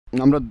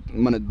আমরা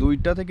মানে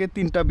 ২টা থেকে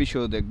 ৩টা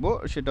বিষয় দেখব।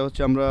 সেটা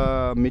হচ্ছে আমরা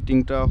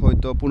মিটিংটা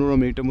হয়তো ১৫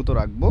 মিনিটের মতো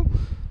রাখবো।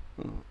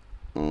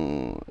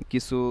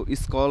 কিছু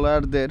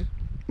স্কলারদের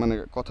মানে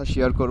কথা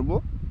শেয়ার করব।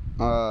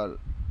 আর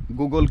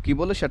গুগল কি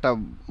বলে সেটা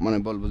মানে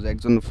বলবো যে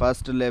একজন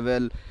ফার্স্ট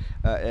লেভেল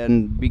অ্যান্ড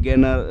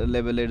বিগিনার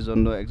লেভেলের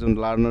জন্য, একজন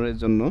লার্নারের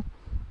জন্য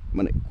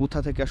মানে কোথা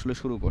থেকে আসলে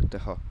শুরু করতে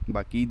হয়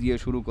বা কি দিয়ে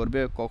শুরু করবে,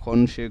 কখন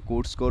সে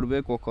কোর্স করবে,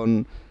 কখন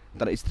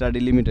তার স্টাডি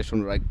লিমিটেশন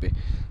রাখবে।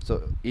 সো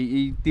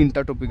এই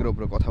 ৩টা টপিকের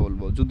উপরে কথা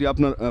বলবো। যদি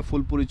আপনার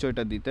ফুল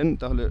পরিচয়টা দিতেন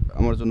তাহলে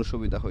আমার জন্য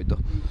সুবিধা হইতো।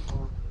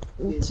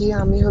 জি,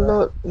 আমি হলো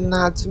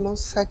নাজমুস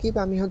সাকিব।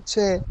 আমি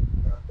হচ্ছে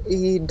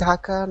এই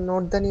ঢাকা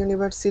নর্দার্ন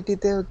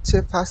ইউনিভার্সিটিতে হচ্ছে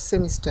ফার্স্ট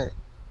সেমিস্টার,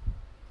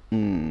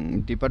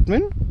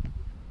 ডিপার্টমেন্ট?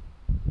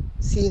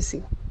 সিএসসি।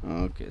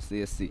 ওকে,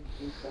 সিএসসি।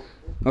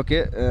 ওকে,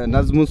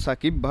 নাজমুল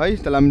সাকিব ভাই,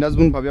 তাহলে আমি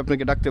নাজমুল ভাবি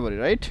আপনাকে ডাকতে পারি,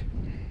 রাইট?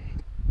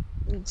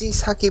 জি,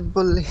 সাকিব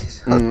বললে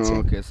হচ্ছে।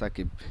 ওকে,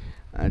 সাকিব।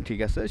 ঠিক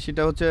আছে।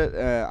 সেটা হচ্ছে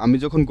আমি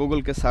যখন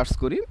গুগলকে সার্চ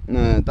করি,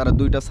 তারা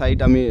 ২টা সাইট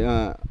আমি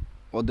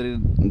ওদের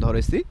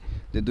ধরেছি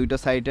যে ২টা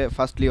সাইটে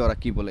ফার্স্টলি ওরা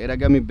কি বলে। এর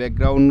আগে আমি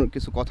ব্যাকগ্রাউন্ড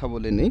কিছু কথা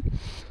বলে নিই।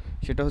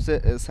 সেটা হচ্ছে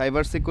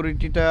সাইবার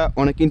সিকিউরিটিটা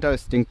অনেক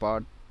ইন্টারেস্টিং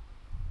পার্ট।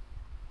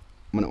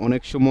 মানে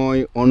অনেক সময়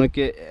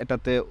অনেকে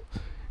এটাতে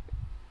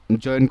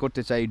জয়েন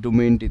করতে চাই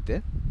ডোমেইনটিতে,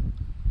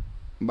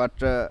 বাট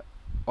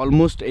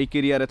অলমোস্ট এই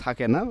কেরিয়ারে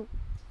থাকে না।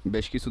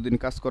 বেশ কিছুদিন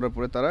কাজ করার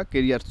পরে তারা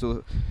কেরিয়ার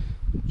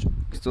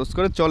চুজ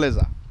করে চলে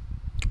যায়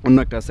অন্য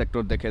একটা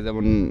সেক্টর দেখে।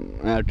 যেমন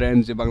ট্রেন্ড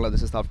যে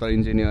বাংলাদেশে সফটওয়্যার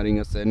ইঞ্জিনিয়ারিং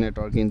আছে,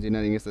 নেটওয়ার্ক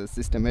ইঞ্জিনিয়ারিং আছে,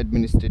 সিস্টেম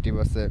অ্যাডমিনিস্ট্রেটিভ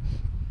আছে,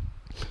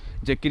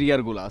 যে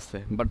কেরিয়ারগুলো আছে।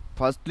 বাট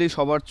ফার্স্টলি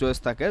সবার চয়েস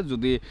থাকে,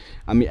 যদি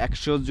আমি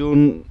 ১০০ জন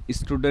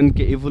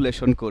স্টুডেন্টকে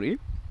ইভ্যালুয়েশন করি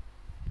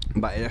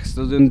বা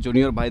 ১০০ জন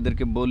জুনিয়র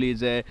ভাইদেরকে বলি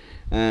যে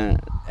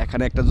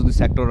এখানে একটা যদি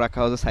সেক্টর রাখা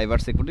হয় সাইবার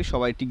সিকিউরিটি,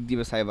 সবাই টিক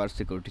দিবে সাইবার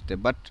সিকিউরিটিতে।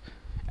 বাট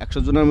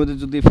 ১০০ জনের মধ্যে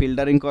যদি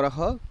ফিল্টারিং করা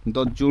হয়,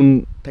 ১০ জন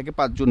থেকে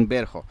 ৫ জন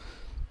বের হয়।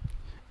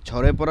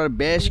 ঝরে পড়ার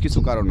বেশ কিছু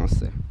জি, কারণ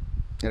আছে।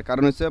 এর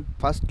কারণ হচ্ছে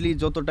ফার্স্টলি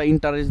যতটা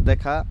ইন্টারেস্ট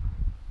দেখা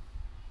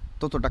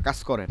ততটা কাজ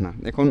করে না।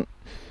 এখন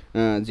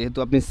যেহেতু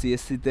আপনি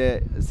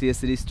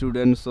সিএসসির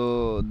স্টুডেন্ট, সো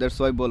দ্যাটস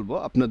ওয়াই বলবো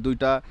আপনার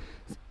 ২টা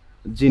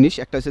জিনিস,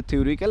 একটা হচ্ছে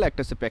থিওরিক্যাল, একটা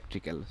হচ্ছে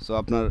প্র্যাকটিক্যাল। সো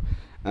আপনার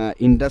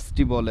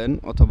ইন্ডাস্ট্রি বলেন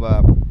অথবা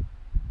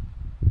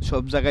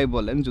সব জায়গায়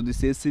বলেন, যদি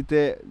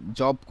সিএসসিতে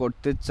জব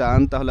করতে চান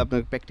তাহলে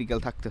আপনার প্র্যাকটিক্যাল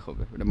থাকতে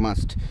হবে, এটা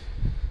মাস্ট।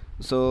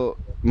 সো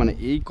মানে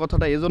এই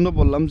কথাটা এজন্য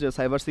বললাম যে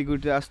সাইবার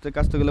সিকিউরিটি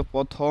আসতে গেলে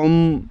প্রথম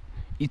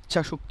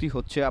ইচ্ছা শক্তি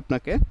হচ্ছে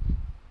আপনাকে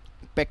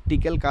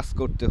প্র্যাকটিক্যাল কাজ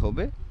করতে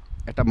হবে।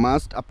 এটা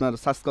মাস্ট আপনার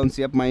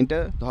সাবকনসিয়াস মাইন্ডে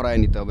ধরায়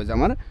নিতে হবে যে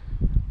আমার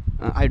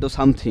I do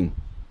something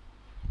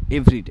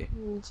everyday.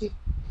 G,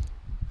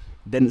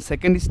 then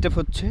second step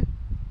হচ্ছে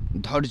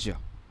ধৈর্য।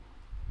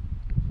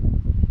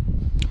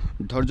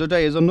 ধৈর্যটা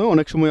এজন্য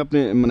অনেক সময় আপনি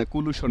মানে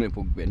কুলুশনে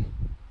ভুগবেন।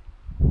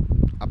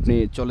 আপনি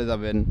চলে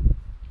যাবেন,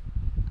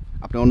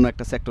 আপনি অন্য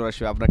একটা সেক্টর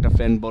আসবে, আপনার একটা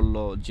ফ্রেন্ড বলল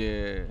যে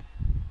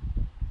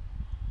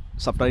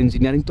সফটওয়্যার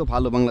ইঞ্জিনিয়ারিং তো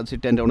ভালো, বাংলাদেশের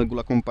টেন্ডার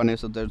অনেকগুলো কোম্পানি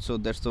আছে, so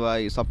that's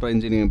why software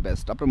engineering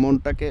best. আপনার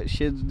মনটাকে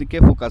সে দিকে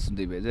ফোকাস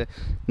দিবে যে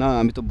না,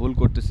 আমি তো ভুল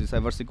করতেছি,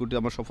 সাইবার সিকিউরিটি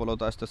আমার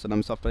সফলতা আসতেছে না,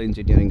 আমি সফটওয়্যার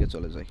ইঞ্জিনিয়ারিংয়ে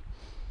চলে যাই।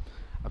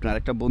 আপনার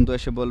আরেকটা বন্ধু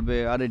এসে বলবে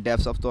আরে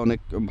ডেভসঅফট তো অনেক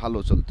ভালো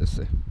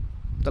চলতেছে,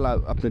 তাহলে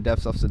আপনি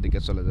ডেভসঅফটের দিকে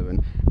চলে যাবেন।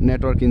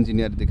 নেটওয়ার্ক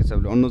ইঞ্জিনিয়ার দিকে চলে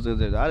যাবেন। অন্য যে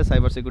আরে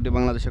সাইবার সিকিউরিটি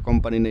বাংলাদেশে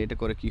কোম্পানি নেই, এটা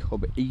করে কি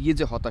হবে, এই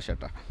যে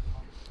হতাশাটা।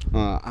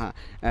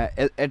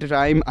 এট এ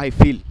টাইম আই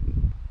ফিল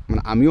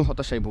মানে আমিও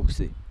হতাশায়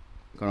ভুগছি।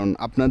 কারণ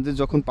আপনাদের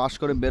যখন পাশ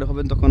করে বের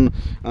হবেন তখন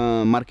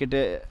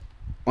মার্কেটে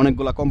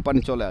অনেকগুলা কোম্পানি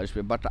চলে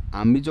আসবে, বাট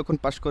আমি যখন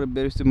পাশ করে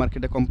বের হয়েছি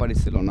মার্কেটে কোম্পানি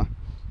ছিল না।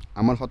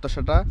 আমার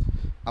হতাশাটা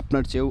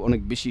আপনার চেয়েও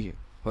অনেক বেশি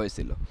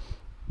হয়েছিল।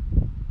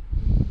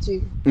 জি,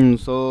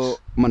 সো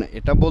মানে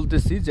এটা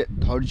বলতেছি যে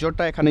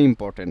ধৈর্যটা এখানে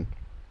ইম্পর্টেন্ট।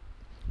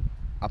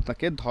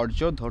 আপনাকে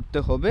ধৈর্য ধরতে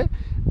হবে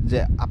যে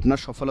আপনার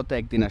সফলতা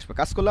একদিন আসবে।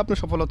 কাজ করলে আপনার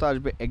সফলতা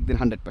আসবে একদিন,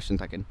 100%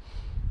 থাকেন।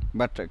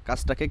 বাট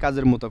কাজটাকে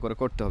কাজের মতো করে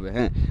করতে হবে।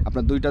 হ্যাঁ,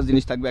 আপনার ২টা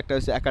জিনিস থাকবে, একটা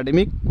হচ্ছে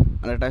একাডেমিক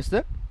আর একটা হচ্ছে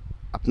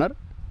আপনার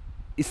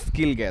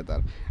স্কিল গ্যাদার।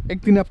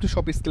 একদিনে আপনি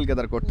সব স্কিল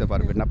গ্যাদার করতে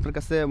পারবেন না। আপনার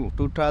কাছে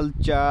টোটাল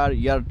 ৪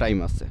 ইয়ার টাইম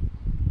আছে।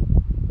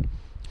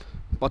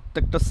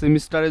 প্রত্যেকটা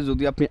সেমিস্টারে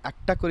যদি আপনি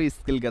একটা করে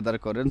স্কিল গ্যাদার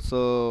করেন, সো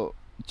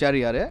 ৪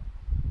 ইয়ারে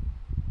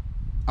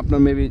আপনার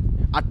মেবি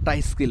 ৮টা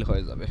স্কিল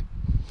হয়ে যাবে।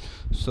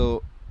 সো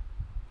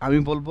আমি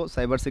বলবো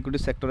সাইবার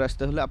সিকিউরিটি সেক্টরে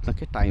আসতে হলে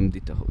আপনাকে টাইম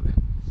দিতে হবে।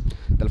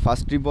 তাহলে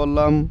ফার্স্টলি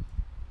বললাম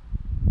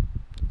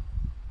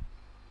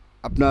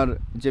আপনার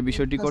যে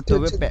বিষয়টি করতে ফার্স্টে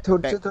হবে হচ্ছে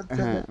ধৈর্য ধরতে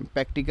হবে। হ্যাঁ,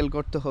 প্র্যাকটিক্যাল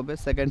করতে হবে।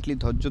 সেকেন্ডলি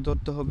ধৈর্য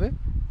ধরতে হবে।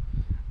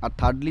 আর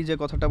থার্ডলি যে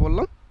কথাটা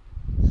বললাম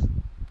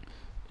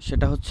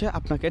সেটা হচ্ছে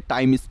আপনাকে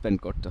টাইম স্পেন্ড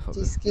করতে জি,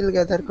 হবে। স্কিল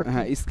গ্যাদার করতে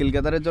হ্যাঁ, হবে। স্কিল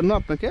গ্যাদারের জন্য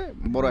আপনাকে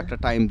বড় হ্যাঁ, একটা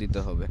টাইম দিতে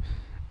হবে,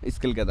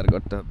 স্কিল গ্যাদার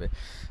করতে হবে।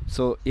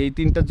 সো এই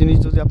 ৩টা জিনিস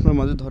যদি আপনার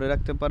মাঝে ধরে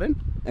রাখতে পারেন,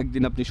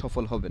 একদিন আপনি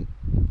সফল হবেন।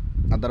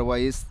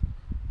 আদারওয়াইজ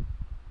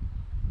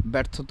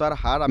ব্যর্থতার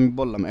হার, আমি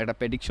বললাম একটা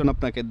প্রেডিকশন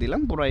আপনাকে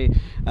দিলাম, প্রায়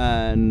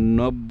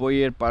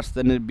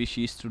 ৯০%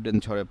 বেশি স্টুডেন্ট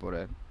ঝরে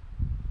পড়ে।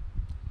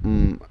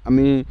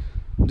 আমি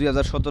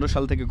 ২০১৭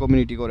 সাল থেকে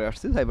কমিউনিটি করে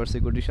আসছি সাইবার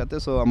সিকিউরিটির সাথে।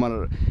 সো আমার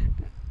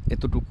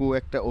এতটুকু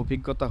একটা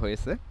অভিজ্ঞতা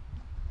হয়েছে,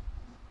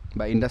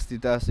 বা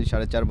ইন্ডাস্ট্রিতে আছি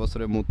 4.5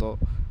 বছরের মতো,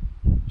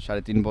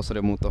 3.5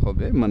 বছরের মতো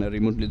হবে, মানে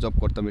রিমোটলি জব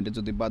করতাম, এটা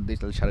যদি বাদ দিই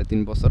তাহলে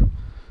 3.5 বছর।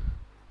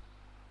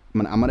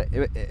 মানে আমার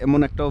এমন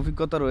একটা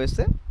অভিজ্ঞতা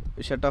রয়েছে,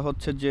 সেটা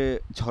হচ্ছে যে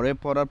ঝরে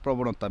পড়ার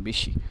প্রবণতা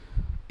বেশি।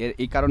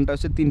 এই কারণটা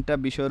হচ্ছে 3টা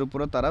বিষয়ের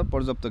উপরে তারা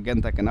পর্যাপ্ত জ্ঞান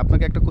থাকে না।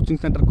 আপনাকে একটা কোচিং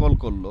সেন্টার কল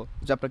করলো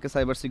যে আপনাকে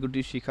সাইবার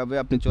সিকিউরিটি শিখাবে,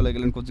 আপনি চলে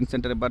গেলেন কোচিং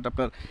সেন্টারে, বাট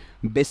আপনার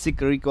বেসিক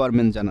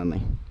রিকোয়ারমেন্ট জানা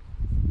নাই।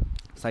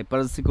 সাইবার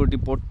সিকিউরিটি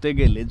পড়তে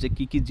গেলে যে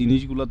কি কি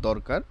জিনিসগুলো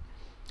দরকার,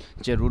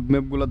 যে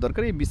রুটম্যাপগুলো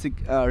দরকার, এই বেসিক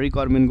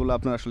রিকোয়ারমেন্টগুলো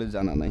আপনার আসলে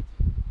জানা নাই।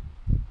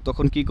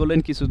 তখন কি করলেন,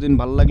 কিছুদিন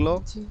ভালো লাগলো,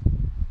 জি,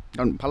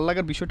 কারণ ভালো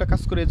লাগার বিষয়টা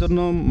কাজ করে এজন্য,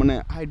 মানে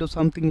I do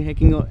something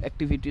hacking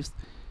activities,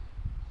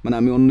 মানে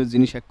আমি অন্য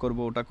জিনিস হ্যাক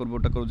করবো, ওটা করবো,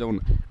 ওটা করবো। যেমন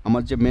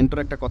আমার যে মেন্টর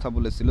একটা কথা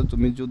বলেছিল,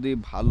 তুমি যদি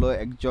ভালো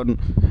একজন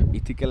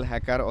ইথিক্যাল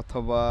হ্যাকার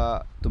অথবা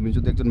তুমি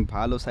যদি একজন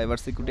ভালো সাইবার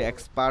সিকিউরিটি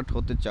এক্সপার্ট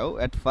হতে চাও,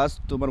 অ্যাট ফার্স্ট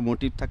তোমার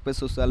মোটিভ থাকবে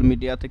সোশ্যাল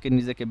মিডিয়া থেকে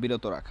নিজেকে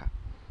বিরত রাখা।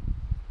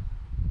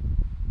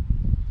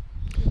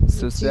 জি,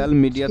 সোশ্যাল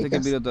মিডিয়া ঠিক থেকে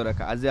আছে। বিরত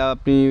রাখা। আজ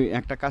আপনি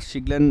একটা কাজ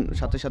শিখলেন,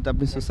 সাথে সাথে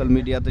আপনি সোশ্যাল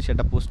মিডিয়াতে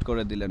সেটা পোস্ট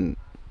করে দিলেন,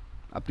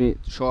 আপনি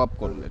শো আপ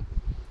করলেন,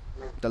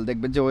 তাহলে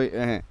দেখবেন যে ওই,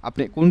 হ্যাঁ,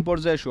 আপনি কোন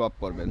পর্যায়ে শো আপ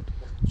করবেন,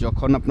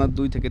 যখন আপনার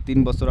 2 থেকে 3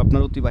 বছর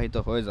আপনার অতিবাহিত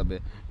হয়ে যাবে,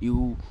 ইউ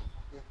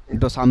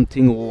ডু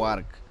সামথিং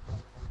ওয়ার্ক,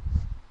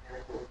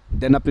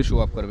 দেন আপনি শো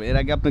আপ করবেন। এর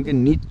আগে আপনাকে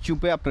নিজ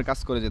চুপে আপনার কাজ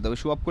করে যেতে হবে।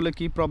 শো আপ করলে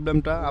কি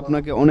প্রবলেমটা,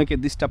 আপনাকে অনেকে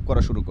ডিস্টার্ব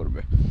করা শুরু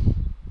করবে,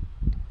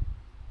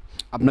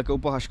 আপনাকে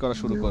উপহাস করা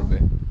শুরু করবে,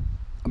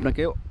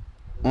 আপনাকে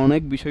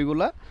অনেক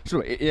বিষয়গুলা,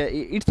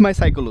 ইটস মাই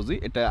সাইকোলজি,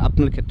 এটা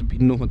আপনার ক্ষেত্রে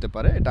ভিন্ন হতে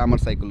পারে, এটা আমার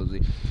সাইকোলজি।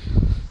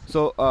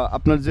 সো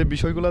আপনার যে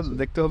বিষয়গুলো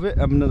দেখতে হবে,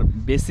 আপনার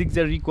বেসিক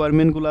যে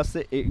রিকোয়ারমেন্টগুলো আছে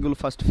এগুলো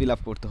ফার্স্ট ফিল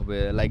আপ করতে হবে।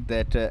 লাইক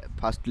দ্যাট,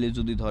 ফার্স্টলি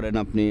যদি ধরেন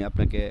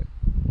আপনাকে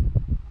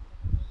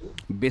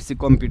বেসিক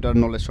কম্পিউটার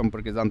নলেজ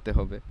সম্পর্কে জানতে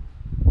হবে,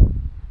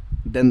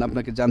 দেন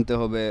আপনাকে জানতে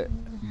হবে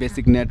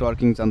বেসিক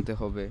নেটওয়ার্কিং জানতে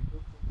হবে,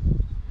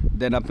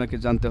 দেন আপনাকে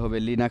জানতে হবে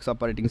লিনাক্স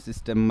অপারেটিং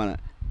সিস্টেম, মানে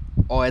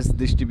ওএস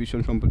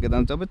ডিস্ট্রিবিউশন সম্পর্কে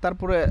জানতে হবে।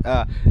 তারপরে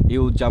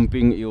ইউ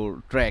জাম্পিং ইউর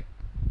ট্র্যাক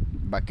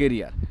বা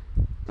কেরিয়ার।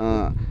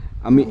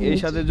 আমি এই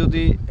জি, সাথে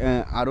যদি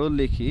আরও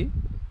লিখি,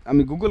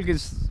 আমি গুগলকে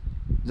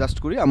জাস্ট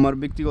করি, আমার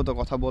ব্যক্তিগত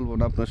কথা বলবো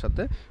না আপনার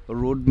সাথে।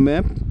 রোড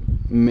ম্যাপ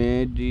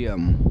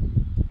মিডিয়াম,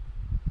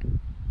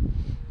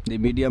 এই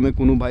মিডিয়ামে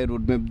কোনো ভাই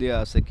রোড ম্যাপ দেওয়া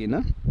আছে কি না?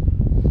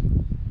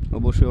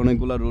 অবশ্যই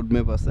অনেকগুলো রোড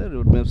ম্যাপ আছে।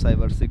 Road map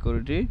cyber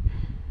security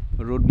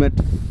road map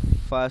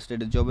first,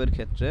 এটা জবের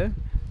ক্ষেত্রে।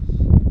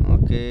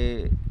 ওকে,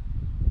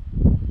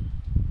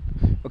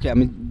 ওকে,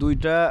 আমি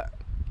 2টা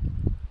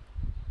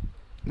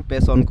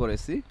পেজ অন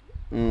করেছি,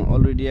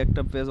 অলরেডি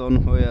একটা পেজ অন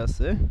হয়ে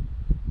আছে,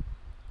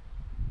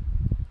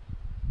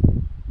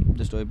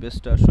 জাস্ট ওই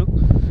পেজটা আসুক,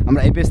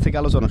 আমরা এই পেজ থেকে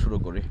আলোচনা শুরু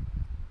করি।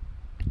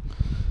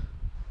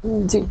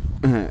 জি,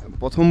 হ্যাঁ,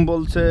 প্রথম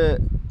বলছে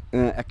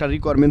একটা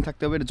রিকোয়ারমেন্ট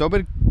থাকতে হবে,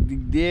 জবের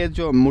দিক দিয়ে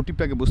যে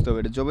মোটিভটাকে বুঝতে হবে।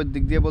 এটা জবের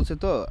দিক দিয়ে বলছে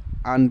তো,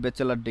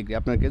 ব্যাচেলার ডিগ্রি,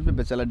 আপনার ক্ষেত্রে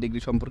ব্যাচেলার ডিগ্রি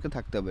সম্পর্কে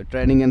থাকতে হবে,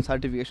 ট্রেনিং অ্যান্ড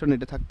সার্টিফিকেশন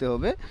এটা থাকতে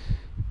হবে।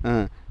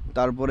 হ্যাঁ,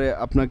 তারপরে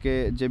আপনাকে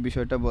যে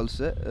বিষয়টা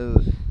বলছে,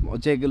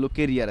 যেগুলো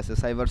কেরিয়ার আছে,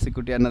 সাইবার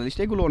সিকিউরিটি অ্যানালিস্ট,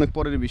 এগুলো অনেক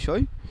পরের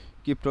বিষয়।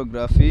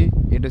 ক্রিপ্টোগ্রাফি,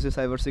 এটা হচ্ছে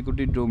সাইবার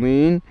সিকিউরিটি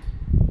ডোমেইন।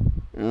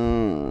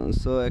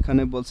 সো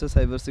এখানে বলছে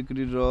সাইবার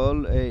সিকিউরিটি রোল,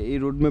 এই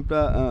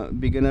রোডম্যাপটা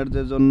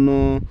বিগিনারদের জন্য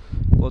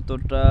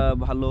কতটা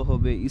ভালো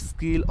হবে।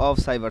 স্কিল অফ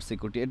সাইবার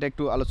সিকিউরিটি, এটা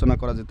একটু আলোচনা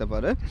করা যেতে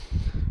পারে।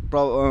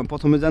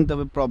 প্রথমে জানতে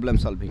হবে প্রবলেম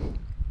সলভিং।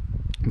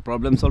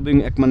 প্রবলেম সলভিং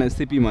এক মানে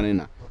সিপি মানে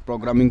না,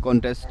 প্রোগ্রামিং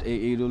কন্টেস্ট,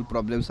 এই রুল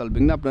প্রবলেম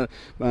সলভিং না, আপনার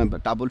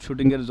ট্রাবল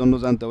শুটিংয়ের জন্য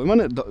জানতে হবে,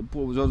 মানে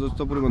যথেষ্ট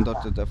পরিমাণ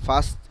ধরতে হবে।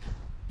 First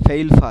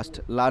fail first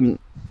learn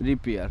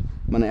repair,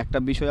 মানে একটা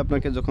বিষয়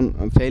আপনাকে যখন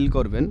ফেইল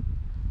করবেন,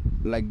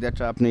 লাইক দ্যাট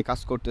আপনি কাজ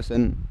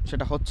করতেছেন,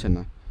 সেটা হচ্ছে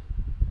না,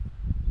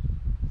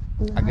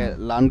 আগে হ্যাঁ,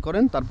 লার্ন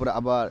করেন, তারপরে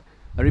আবার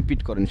রিপিট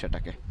করেন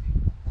সেটাকে।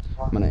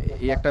 মানে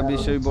এই একটা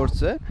বিষয়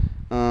পড়ছে।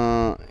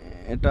 আহ,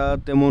 এটা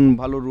তেমন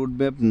ভালো রুট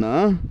ম্যাপ না।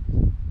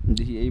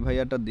 দেখি এই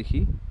ভাইয়াটা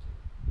দেখি,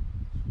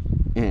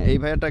 হ্যাঁ এই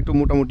ভাইয়াটা একটু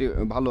মোটামুটি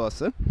ভালো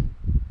আছে।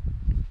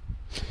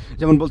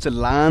 যেমন বলছে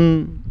লার্ন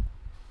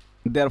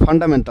দেয়ার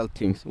ফান্ডামেন্টাল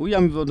থিংস, ওই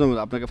আমি বললাম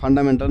আপনাকে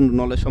ফান্ডামেন্টাল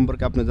নলেজ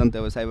সম্পর্কে আপনি জানতে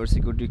হবে, সাইবার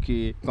সিকিউরিটি কি,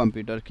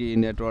 কম্পিউটার কি,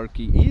 নেটওয়ার্ক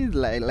কি, ই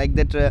লাইক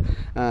দ্যাট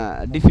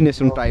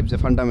ডিফিনেশন টাইপ যে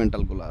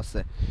ফান্ডামেন্টালগুলো আছে।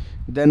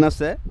 দেন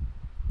আছে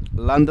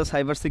learn the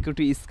cyber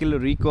security skill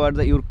require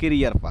the your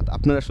career path.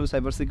 আপনার আসলে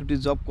সাইবার সিকিউরিটি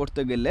জব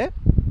করতে গেলে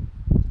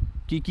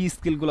কি কি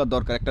স্কিলগুলো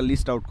দরকার একটা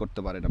লিস্ট আউট করতে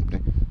পারেন আপনি।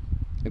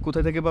 কোথা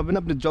থেকে পাবেন,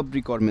 আপনি জব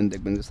রিকোয়ারমেন্ট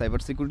দেখবেন যে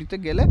সাইবার সিকিউরিটিতে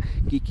গেলে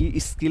কি কি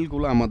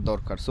স্কিলগুলো আমার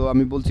দরকার। সো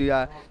আমি বলছি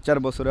 4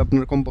 বছরে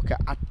আপনার কমপক্ষে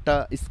 8টা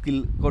স্কিল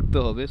করতে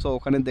হবে। সো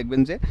ওখানে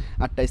দেখবেন যে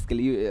 8টা স্কিল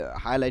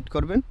হাইলাইট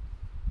করবেন,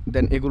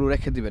 দেন এগুলো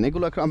রেখে দিবেন।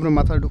 এগুলো এখন আপনার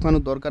মাথায়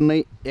ঢোকানোর দরকার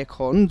নেই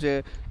এখন যে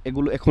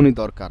এগুলো এখনই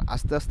দরকার,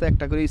 আস্তে আস্তে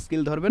একটা করে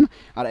স্কিল ধরবেন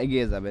আর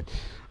এগিয়ে যাবেন।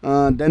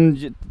 দেন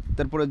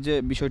তারপরে যে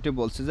বিষয়টি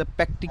বলছে যে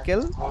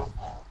প্র্যাকটিক্যাল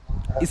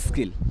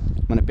স্কিল,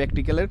 মানে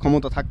প্র্যাকটিক্যালের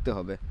ক্ষমতা থাকতে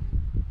হবে।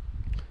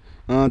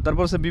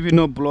 তারপর হচ্ছে বিভিন্ন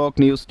ব্লগ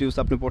নিউজ টিউজ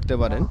আপনি পড়তে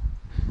পারেন।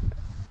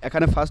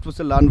 এখানে ফার্স্ট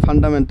হচ্ছে লার্ন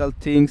ফান্ডামেন্টাল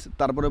থিংস,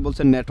 তারপরে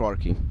বলছে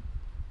নেটওয়ার্কিং।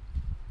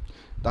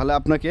 তাহলে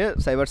আপনাকে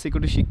সাইবার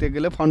সিকিউরিটি শিখতে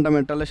গেলে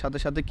ফান্ডামেন্টালের সাথে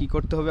সাথে কি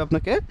করতে হবে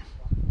আপনাকে?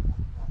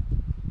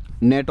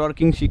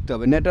 নেটওয়ার্কিং শিখতে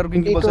হবে। নেটওয়ার্কিং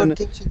কি বলছেন?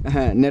 নেটওয়ার্কিং শিখতে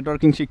হ্যাঁ, হবে।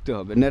 নেটওয়ার্কিং শিখতে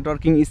হবে।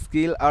 Networking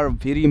skill are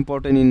very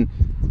important in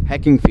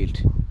hacking field.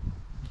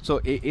 So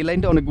এই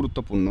লাইনটা অনেক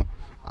গুরুত্বপূর্ণ।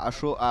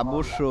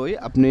 অবশ্যই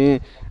আপনি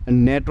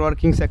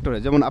নেটওয়ার্কিং সেক্টরে,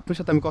 যেমন আপনার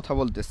সাথে আমি কথা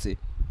বলতেছি,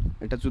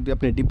 এটা যদি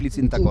আপনি ডিপলি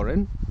চিন্তা জি। করেন,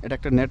 এটা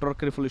একটা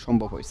নেটওয়ার্কের ফলে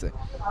সম্ভব হয়েছে।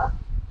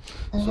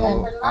 সো হ্যাঁ।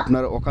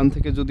 আপনার ওখান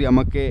থেকে যদি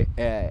আমাকে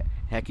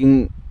হ্যাকিং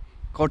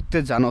করতে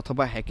যান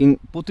অথবা হ্যাকিং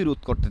প্রতিরোধ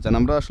করতে চান,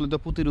 আমরা আসলে তো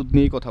প্রতিরোধ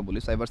নিয়েই কথা বলি,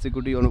 সাইবার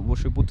সিকিউরিটি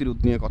অবশ্যই প্রতিরোধ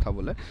নিয়ে কথা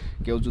বলে।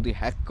 কেউ যদি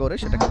হ্যাক করে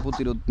সেটাকে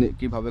প্রতিরোধ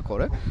কীভাবে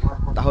করে,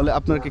 তাহলে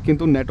আপনাকে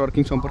কিন্তু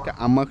নেটওয়ার্কিং সম্পর্কে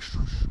আমার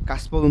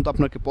কাছ পর্যন্ত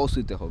আপনাকে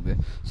পৌঁছতে হবে।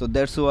 So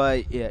that's why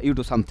you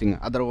do something,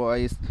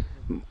 otherwise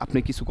আপনি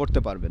কিছু করতে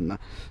পারবেন না।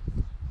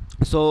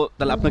 সো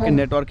তাহলে আপনাকে হ্যাঁ।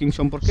 নেটওয়ার্কিং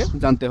সম্পর্কে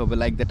জানতে হবে,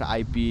 লাইক দ্যাট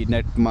আইপি,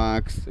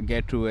 নেটমার্কস,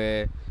 গেটওয়ে,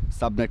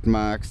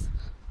 সাবনেটমার্কস,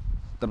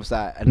 তারপর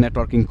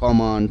নেটওয়ার্কিং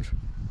কমান্ড,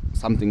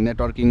 সামথিং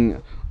নেটওয়ার্কিং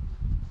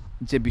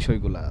যে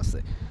বিষয়গুলো আছে।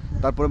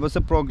 তারপরে বলছে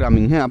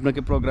প্রোগ্রামিং। হ্যাঁ, আপনাকে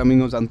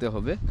প্রোগ্রামিংও জানতে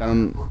হবে, কারণ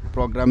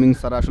প্রোগ্রামিং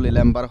ছাড়া আসলে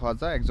ল্যাম্বার হওয়া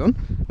যায়, একজন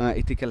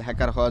ইথিক্যাল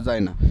হ্যাকার হওয়া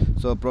যায় না।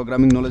 সো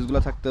প্রোগ্রামিং নলেজগুলো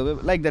থাকতে হবে,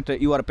 like that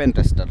you R pen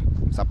tester.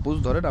 Suppose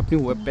ধরেন আপনি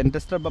ওয়েব পেন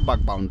টেস্টার বা বাগ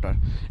বাউন্টার।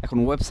 এখন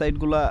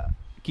ওয়েবসাইটগুলা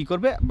কি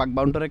করবে? বাগ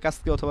বাউন্টারের কাজ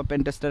কি অথবা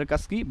পেন টেস্টারের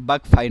কাজ কি?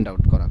 বাগ ফাইন্ড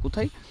আউট করা।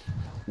 কোথায়?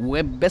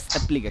 ওয়েব বেস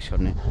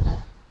অ্যাপ্লিকেশনে।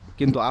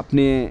 কিন্তু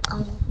আপনি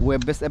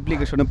ওয়েব বেস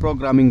অ্যাপ্লিকেশনে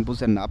প্রোগ্রামিং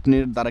বুঝেন না,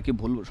 আপনার দ্বারা কি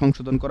ভুল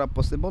সংশোধন করা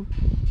পসিবল?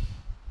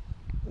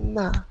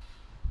 না।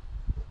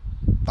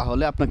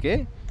 তাহলে আপনাকে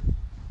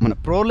মানে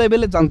প্রো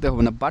লেভেলে জানতে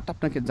হবে না, বাট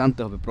আপনাকে জানতে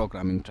হবে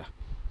প্রোগ্রামিংটা।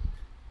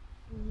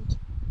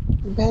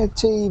 ভাই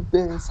হচ্ছে এই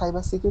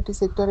সাইবার সিকিউরিটি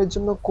সেক্টরের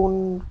জন্য কোন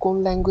কোন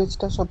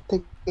ল্যাঙ্গুয়েজটা সব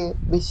থেকে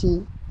বেশি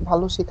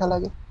ভালো শেখা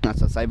লাগে?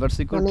 আচ্ছা, সাইবার মানে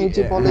সিকিউরিটি, এই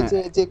যে বলে হ্যাঁ, যে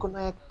যে কোনো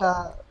একটা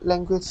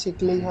ল্যাঙ্গুয়েজ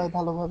শিখলেই হয়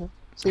ভালোভাবে,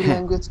 সেই হ্যাঁ,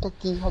 ল্যাঙ্গুয়েজটা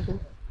কি হবে?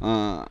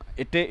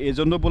 এটা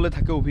এজন্য বলে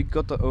থাকে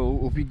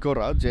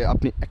অভিজ্ঞরা যে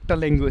আপনি একটা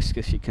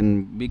ল্যাঙ্গুয়েজকে শিখেন,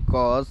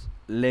 বিকজ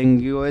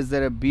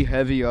ল্যাঙ্গুয়েজের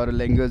বিহেভিয়ার,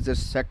 ল্যাঙ্গুয়েজের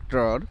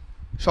সেক্টর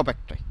সব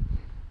একটাই।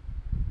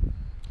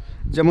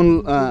 যেমন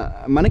জি।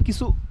 মানে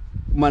কিছু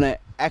মানে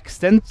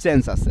অ্যাকসেন্ট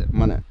চেঞ্জ আছে,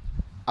 মানে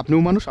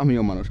আপনিও মানুষ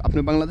আমিও মানুষ, আপনি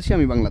বাংলাদেশি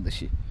আমি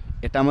বাংলাদেশি,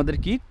 এটা আমাদের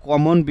কি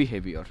কমন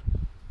বিহেভিয়ার।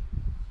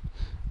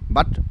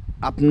 বাট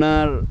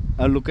আপনার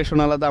লোকেশন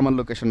আলাদা, আমার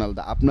লোকেশন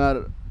আলাদা, আপনার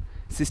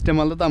সিস্টেম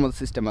আলাদা, আমাদের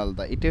সিস্টেম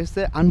আলাদা, এটা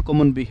হচ্ছে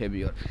আনকমন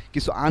বিহেভিয়ার।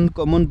 কিছু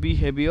আনকমন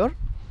বিহেভিয়ার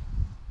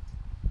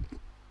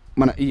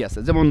মানে আছে,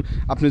 যেমন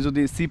আপনি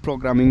যদি সি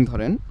প্রোগ্রামিং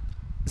ধরেন,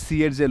 সি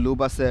এর যে লুপ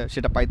আছে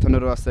সেটা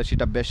পাইথনেরও আছে,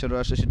 সেটা বেশেরও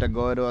আছে, সেটা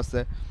গয়েরও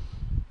আছে।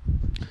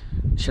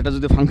 সেটা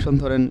যদি ফাংশন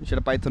ধরেন,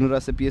 সেটা পাইথনেরও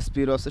আছে,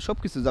 পিএসপিরও আছে, সব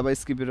কিছু জাভা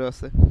স্ক্রিপ্টেরও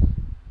আছে।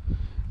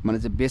 মানে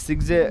যে বেসিক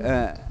যে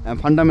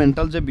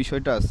ফান্ডামেন্টাল যে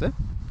বিষয়টা আছে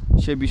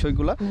সেই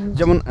বিষয়গুলা, জি।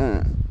 যেমন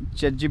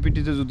চ্যাট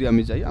জিপিটিতে যদি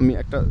আমি যাই, আমি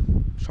একটা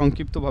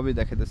সংক্ষিপ্তভাবে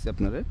দেখাতেছি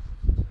আপনারে।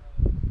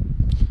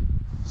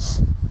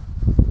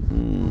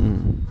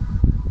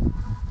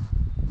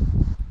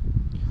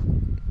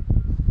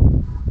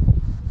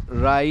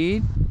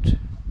 Write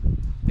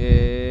a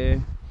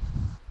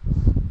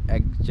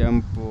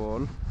example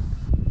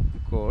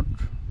code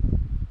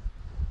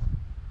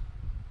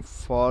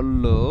for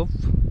loop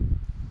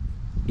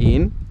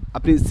in,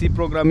 আপনি সি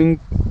প্রোগ্রামিং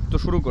তো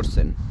শুরু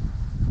করছেন।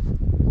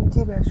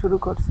 জি ভাই, শুরু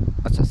করছি।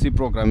 আচ্ছা, সি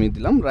প্রোগ্রামিং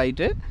দিলাম,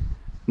 রাইটে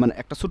মানে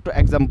একটা ছোট্ট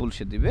এক্সাম্পল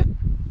সে দিবে।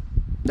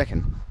 দেখেন,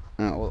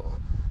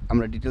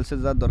 আমরা ডিটেলসে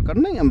যাওয়ার দরকার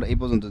নেই, আমরা এই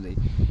পর্যন্ত যাই।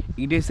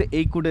 এটা হচ্ছে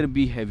এই কোডের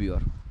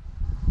বিহেভিয়ার।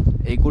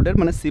 এই কোডের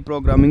মানে সি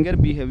প্রোগ্রামিংয়ের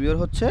বিহেভিয়ার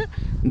হচ্ছে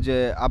যে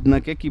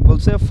আপনাকে কি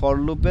বলছে, ফর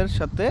লুপের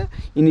সাথে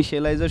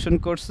ইনিশিয়ালাইজেশন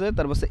করছে,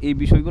 তারপর এই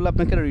বিষয়গুলো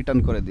আপনাকে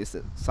রিটার্ন করে দিয়েছে।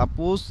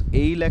 সাপোজ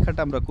এই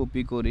লেখাটা আমরা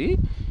কপি করি,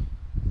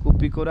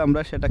 কপি করে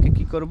আমরা সেটাকে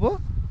কি করব,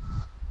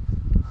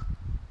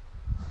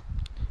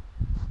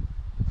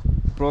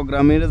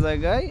 প্রোগ্রামের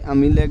জায়গায়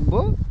আমি লিখব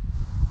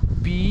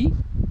পি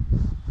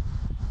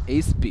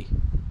এইচপি।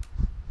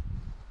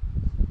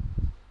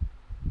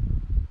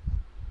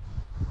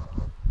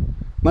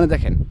 মানে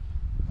দেখেন,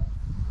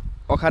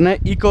 ওখানে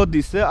ইকো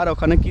দিছে আর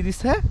ওখানে কি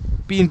দিছে,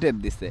 প্রিন্টএফ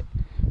দিছে,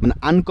 মানে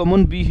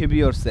uncommon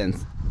behaviour sense.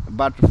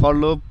 But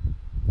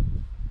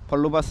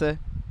for loop আছে,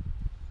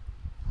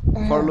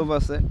 হ্যাঁ। ফরলুপ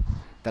আছে,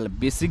 তাহলে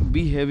বেসিক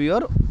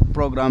বিহেভিয়ার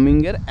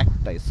প্রোগ্রামিংয়ের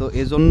একটাই। সো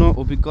এজন্য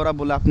অভিজ্ঞরা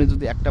বলে আপনি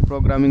যদি একটা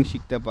প্রোগ্রামিং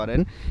শিখতে পারেন,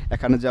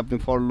 এখানে যে আপনি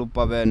ফরলুপ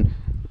পাবেন,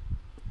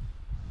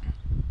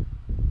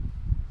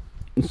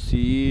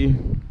 সি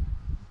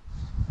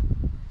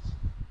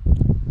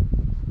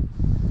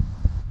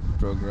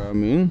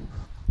প্রোগ্রামিং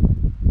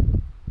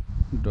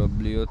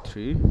W3,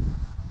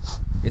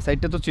 এই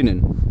সাইটটা তো চিনেন।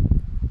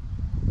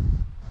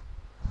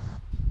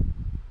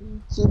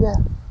 জি ভাই।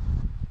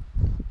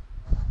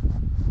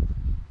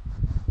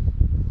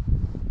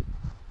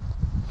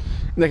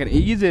 দেখেন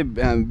এই যে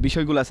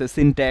বিষয়গুলো আছে,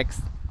 সিনট্যাক্স,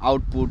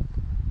 আউটপুট,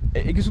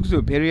 এই কিছু কিছু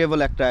ভেরিয়েবল,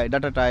 একটা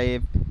ডাটা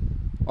টাইপ,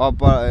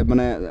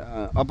 মানে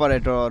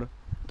অপারেটর,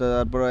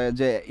 তারপরে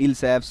যে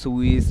ইলসেফ,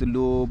 সুইচ,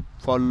 লুপ,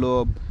 ফর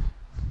লুপ,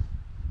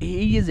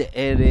 এই যে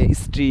অ্যারে,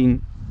 স্ট্রিং,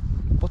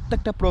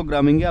 প্রত্যেকটা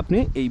প্রোগ্রামিংয়ে আপনি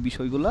এই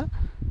বিষয়গুলো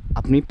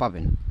আপনি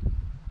পাবেন।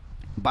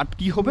 বাট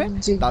কি হবে,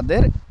 জি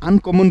তাদের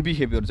আনকমন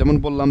বিহেভিয়ার, যেমন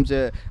বললাম যে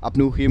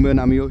আপনিও হিউম্যান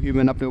আমিও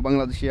হিউম্যান, আপনিও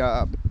বাংলাদেশি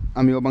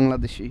আমিও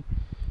বাংলাদেশি,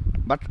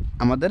 বাট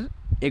আমাদের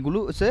এগুলো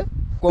হচ্ছে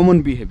কমন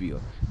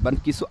বিহেভিয়ার, বাট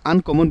কিছু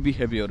আনকমন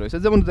বিহেভিয়ার রয়েছে,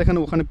 যেমন দেখেন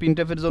ওখানে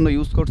প্রিন্টএফের জন্য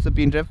ইউজ করছে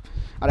প্রিন্টএফ,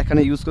 আর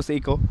এখানে ইউজ করছে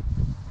ইকো,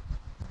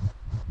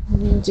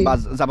 জি বা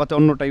জাভাতে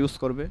অন্যটা ইউজ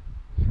করবে।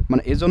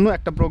 মানে এজন্য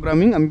একটা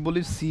প্রোগ্রামিং আমি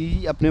বলি সি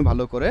আপনি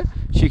ভালো করে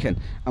শিখেন।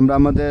 আমরা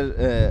আমাদের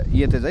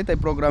ইয়েতে যাই, তাই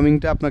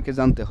প্রোগ্রামিংটা আপনাকে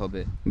জানতে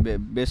হবে,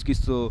 বেশ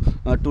কিছু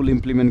টুল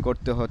ইমপ্লিমেন্ট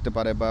করতে হতে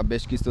পারে, বা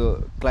বেশ কিছু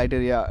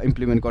ক্রাইটেরিয়া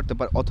ইমপ্লিমেন্ট করতে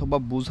পারে, অথবা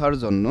বোঝার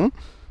জন্য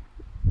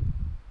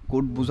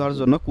কোড, বোঝার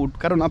জন্য কোড,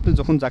 কারণ আপনি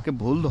যখন যাকে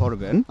ভুল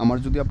ধরবেন, আমার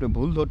যদি আপনি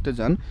ভুল ধরতে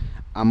যান,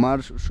 আমার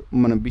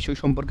মানে বিষয়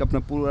সম্পর্কে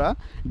আপনার পুরা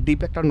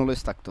ডিপ একটা নলেজ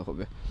থাকতে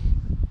হবে,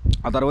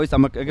 আদারওয়াইজ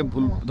আমাকে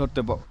ভুল হ্যাঁ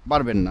ধরতে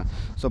পারবেন না।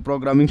 সো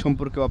প্রোগ্রামিং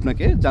সম্পর্কেও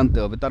আপনাকে জানতে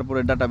হবে, তারপরে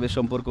ডাটাবেস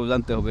সম্পর্কেও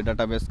জানতে হবে,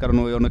 ডাটাবেস, কারণ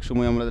ওই অনেক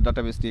সময় আমরা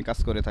ডাটাবেস নিয়ে কাজ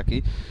করে থাকি।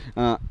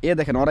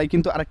 দেখেন ওরাই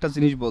কিন্তু আরেকটা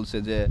জিনিস বলছে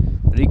যে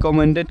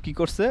রিকমেন্ডেড কি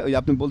করছে, ওই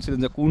আপনি বলছিলেন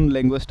যে কোন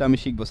ল্যাঙ্গুয়েজটা আমি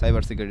শিখবো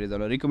সাইবার সিকিউরিটির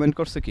জন্য, রিকমেন্ড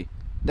করছে কি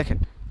দেখেন,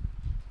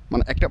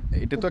 মানে একটা,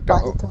 এটা তো একটা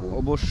পাইথন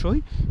অবশ্যই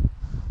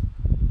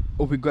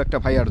অভিজ্ঞ একটা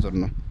ভাইয়ার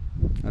জন্য,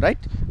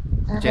 রাইট,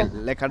 যে হ্যাঁ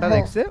লেখাটা হ্যাঁ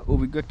দেখছে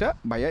অভিজ্ঞ একটা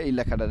ভাইয়া এই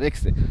লেখাটা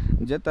দেখছে,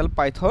 যে তাহলে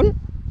পাইথন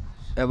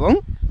এবং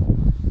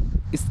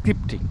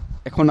স্ক্রিপ্টিং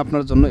এখন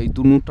আপনার জন্য এই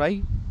দুটোটাই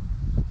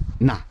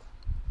না,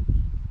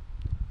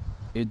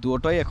 এই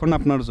দুটোটাই এখন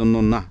আপনার জন্য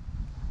না।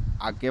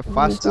 আগে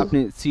ফার্স্ট জি আপনি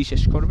সি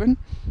শেষ করবেন।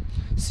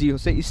 সি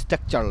হচ্ছে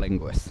স্ট্রাকচার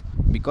ল্যাঙ্গুয়েজ,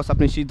 বিকজ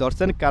আপনি সি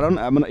ধরছেন, কারণ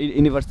আমার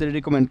ইউনিভার্সিটি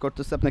রিকমেন্ড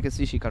করতেছে আপনাকে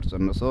সি শেখার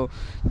জন্য। সো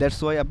দ্যাটস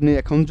ওয়াই আপনি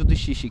এখন যদি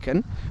সি শিখেন,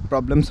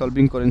 প্রবলেম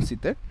সলভিং করেন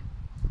সিতে,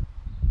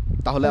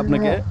 তাহলে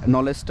আপনাকে হ্যাঁ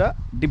নলেজটা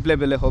ডিপ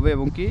লেভেলে হবে,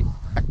 এবং কি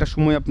একটা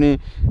সময় আপনি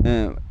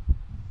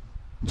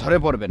ঝরে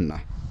পড়বেন না,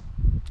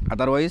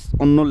 আদারওয়াইজ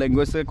অন্য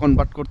ল্যাঙ্গুয়েজে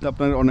কনভার্ট করতে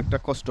আপনার অনেকটা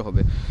কষ্ট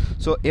হবে।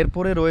 সো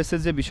এরপরে রয়েছে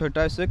যে বিষয়টা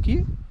আছে কি,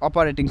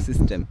 অপারেটিং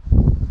সিস্টেম।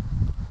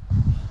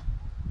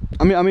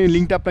 আমি আমি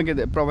লিঙ্কটা আপনাকে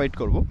প্রোভাইড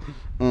করব,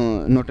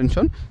 নো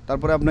টেনশন।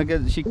 তারপরে আপনাকে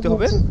শিখতে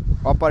হবে জি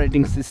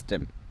অপারেটিং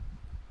সিস্টেম,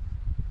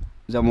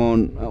 যেমন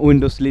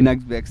উইন্ডোজ,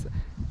 লিনাক্স, ব্যাক্স,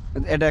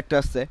 এটা একটা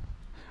আছে।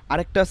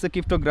 আরেকটা আছে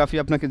ক্রিপ্টোগ্রাফি,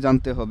 আপনাকে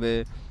জানতে হবে।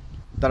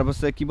 তারপর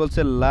সে কি বলছে,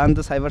 learn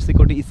the cyber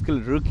security skill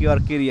require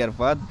career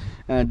path,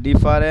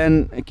 different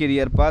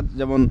career path,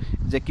 যেমন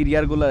যে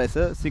কেরিয়ারগুলো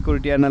আছে,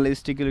 security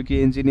analyst, security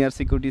engineer,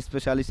 security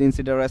specialist,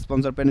 incident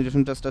রেসপন্সার,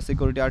 penetration tester,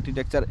 security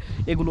architecture,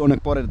 এগুলো অনেক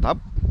পরের ধাপ।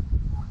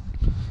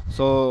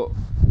 সো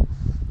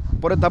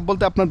পরের ধাপ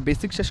বলতে আপনার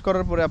বেসিক শেষ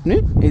করার পরে আপনি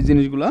এই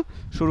জিনিসগুলো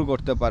শুরু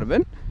করতে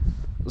পারবেন।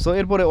 সো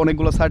এরপরে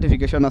অনেকগুলো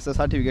সার্টিফিকেশন আছে,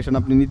 সার্টিফিকেশন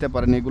আপনি নিতে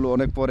পারেন, এগুলো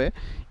অনেক পরে।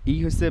 এই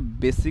হচ্ছে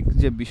বেসিক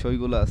যে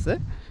বিষয়গুলো আছে,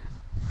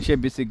 সে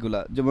বেসিকগুলা,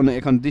 যেমন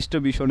এখন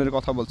ডিস্ট্রিবিউশনের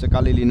কথা বলছে,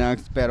 কালি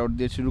লিনাক্স, প্যারট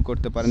দিয়ে শুরু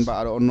করতে পারেন, বা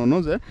আরও অন্য অন্য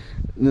যে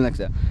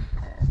লিনাক্সে।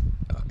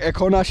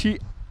 এখন আসি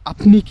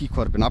আপনি কি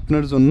করবেন,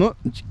 আপনার জন্য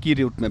কি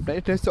রুট ম্যাপটা,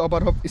 এটা হচ্ছে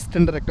ওভারঅল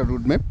স্ট্যান্ডার্ড একটা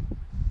রুট ম্যাপ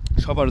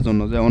সবার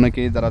জন্য, যে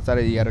অনেকেই যারা 4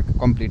 ইয়ার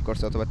কমপ্লিট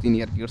করছে অথবা 3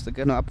 ইয়ার কি করছে,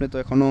 কেন আপনি তো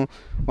এখনও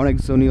অনেক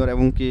জুনিয়র,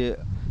 এবং কি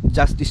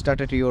just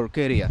started your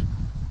career,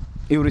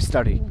 your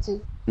study. জি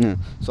হ্যাঁ।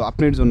 সো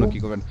আপনার জন্য কি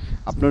করবেন,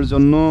 আপনার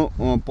জন্য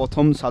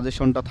প্রথম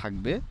সাজেশনটা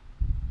থাকবে,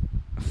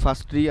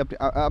 ফার্স্টলি আপনি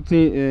আপনি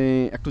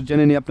একটু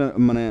জেনে নিই আপনার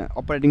মানে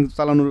অপারেটিং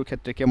চালানোর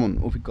ক্ষেত্রে কেমন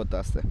অভিজ্ঞতা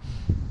আছে।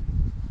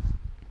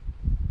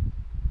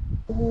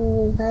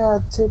 হ্যাঁ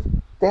হচ্ছে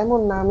তেমন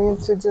না, আমি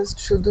হচ্ছে জাস্ট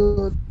শুধু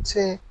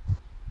হচ্ছে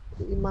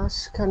এই মাস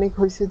খানেক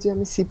হয়েছে যে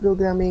আমি সি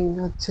প্রোগ্রামিং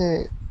হচ্ছে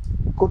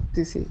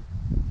করতেছি।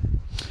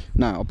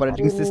 না, আর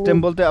অপারেটিং এমনি সিস্টেম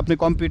বলতে আপনি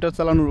কম্পিউটার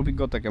চালানোর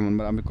অভিজ্ঞতা কেমন,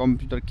 বা আপনি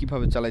কম্পিউটার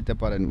কিভাবে চালাইতে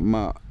পারেন,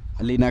 মা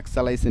লিনাক্স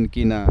চালাইছেন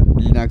কি না,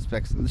 লিনাক্স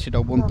ব্যাক্স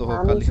সেটাও না বলতে না, হোক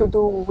আমি কালি।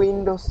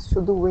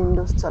 শুধু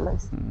উইন্ডোজ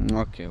চালাইছি।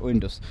 ওকে,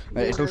 উইন্ডোজ,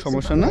 এটাও উইন্ডোজ বা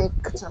সমস্যা না।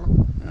 ম্যাক চালাই।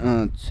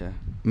 আচ্ছা,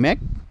 ম্যাক।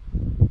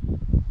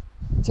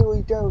 যে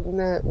ওইটা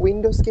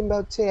উইন্ডোজ কিংবা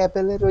হচ্ছে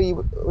অ্যাপেলের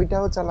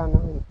ওইটাও চালানো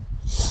হয়।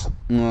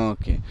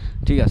 ওকে,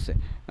 ঠিক আছে।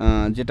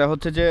 যেটা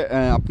হচ্ছে যে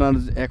আপনার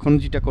এখন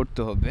যেটা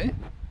করতে হবে,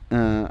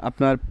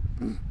 আপনার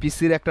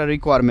পিসির একটা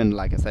রিকোয়ারমেন্ট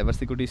লাগে, সাইবার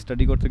সিকিউরিটি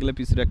স্টাডি করতে গেলে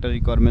পিসির একটা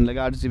রিকোয়ারমেন্ট লাগে,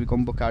 8 জিবি,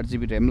 কমপক্ষে 8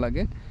 জিবি র্যাম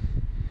লাগে।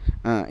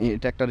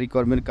 এটা একটা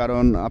রিকোয়ারমেন্ট,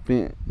 কারণ আপনি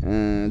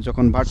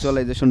যখন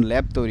ভার্চুয়ালাইজেশন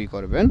ল্যাব তৈরি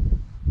করবেন,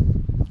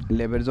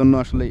 ল্যাবের জন্য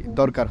আসলে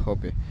দরকার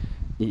হবে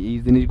এই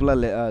জিনিসগুলো,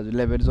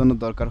 ল্যাবের জন্য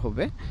দরকার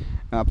হবে।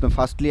 আপনার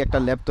ফার্স্টলি একটা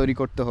ল্যাব তৈরি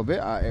করতে হবে,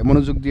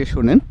 মনোযোগ দিয়ে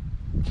শুনেন।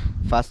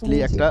 ফার্স্টলি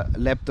জি একটা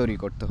ল্যাব তৈরি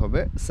করতে হবে,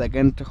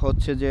 সেকেন্ড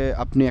হচ্ছে যে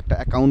আপনি একটা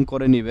অ্যাকাউন্ট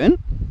করে নেবেন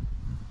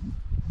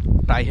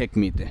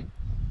ট্রাইহেকমিতে।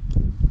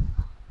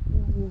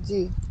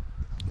 জি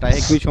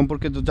ট্রাইহেকমি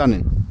সম্পর্কে তো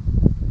জানেন।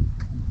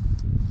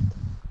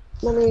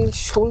 মানে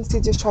শুনছি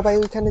যে সবাই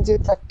ওইখানে যে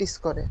প্র্যাকটিস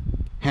করে।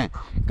 হ্যাঁ,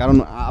 কারণ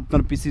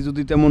আপনার পিসি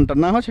যদি তেমনটা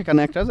না হয়, সেখানে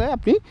একটা যায়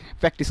আপনি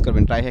প্র্যাকটিস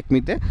করবেন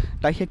ট্রাইহেকমিতে।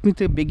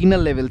 ট্রাইহেকমিতে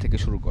বিগিনার লেভেল থেকে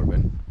শুরু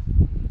করবেন,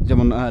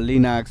 যেমন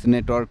লিনাক্স,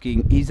 নেটওয়ার্কিং,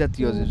 এই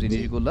জাতীয় যে জি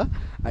জিনিসগুলো,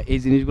 এই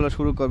জিনিসগুলো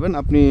শুরু করবেন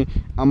আপনি।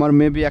 আমার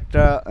মেবি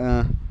একটা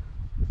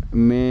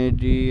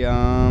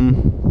মিডিয়াম,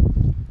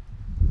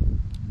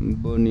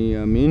 বনি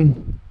ইয়ামিন,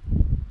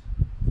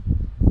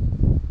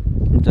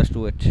 জাস্ট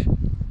ওয়েট,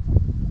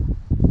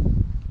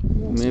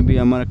 জি। মেবি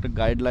আমার একটা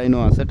গাইডলাইনও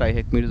আছে টাই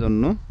হ্যাকমির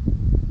জন্য।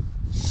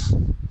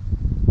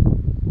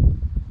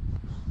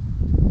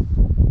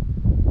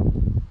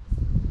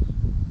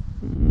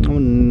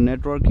 আমার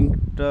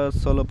নেটওয়ার্কিংটা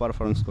স্লো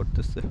পারফরমেন্স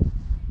করতেছে।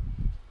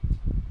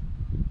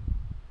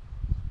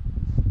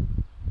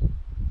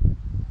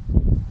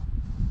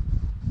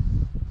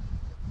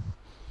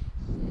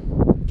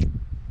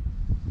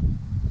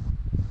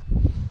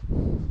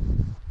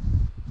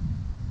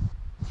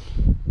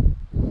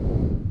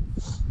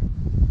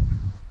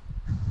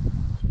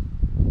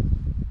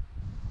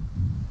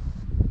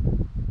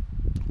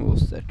 ও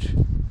সেট।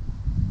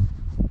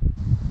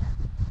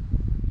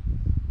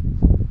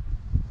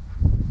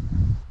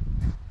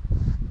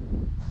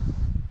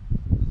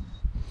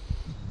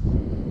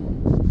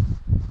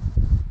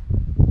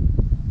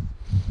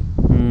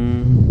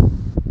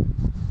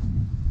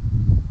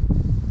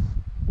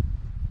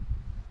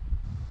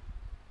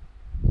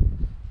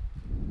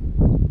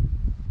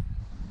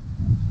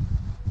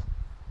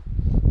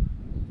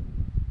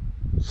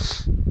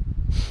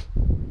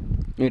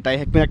 এটাই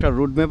হ্যাকম্যান একটা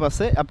রুট ম্যাপ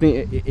আছে, আপনি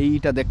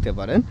এইটা দেখতে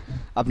পারেন,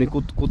 আপনি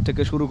কোথ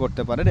থেকে শুরু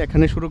করতে পারেন।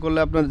 এখানে শুরু করলে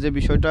আপনার যে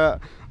বিষয়টা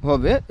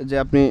হবে যে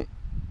আপনি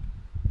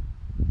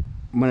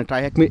মানে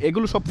ট্রাই হ্যাকমি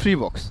এগুলো সব ফ্রি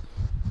বক্স।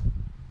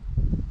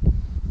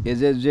 এই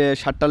যে যে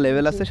 7টা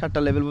লেভেল জি। আছে 7টা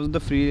লেভেল পর্যন্ত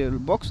ফ্রি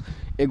বক্স,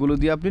 এগুলো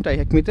দিয়ে আপনি ট্রাই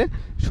হ্যাকমিতে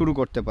শুরু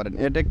করতে পারেন।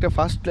 এটা একটা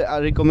ফার্স্ট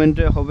রিকমেন্ড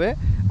হবে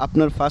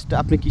আপনার। ফার্স্ট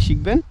আপনি কি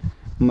শিখবেন,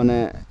 মানে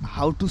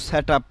হাউ টু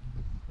সেট আপ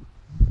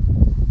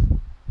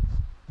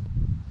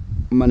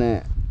মানে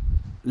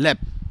ল্যাব।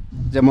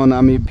 যেমন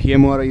আমি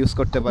ভিএমওয়ার ইউজ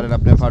করতে পারেন,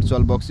 আপনি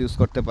ভার্চুয়াল বক্স ইউজ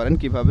করতে পারেন,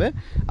 কিভাবে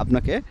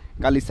আপনাকে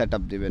কালি সেট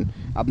আপ দেবেন।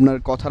 আপনার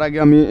কথার আগে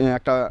আমি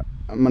একটা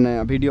মানে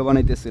ভিডিও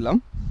বানাইতেছিলাম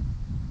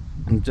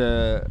যে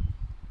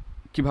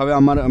কিভাবে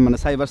আমার মানে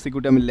সাইবার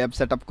সিকিউরিটি আমি ল্যাব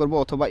সেট আপ করবো,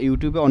 অথবা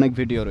ইউটিউবে অনেক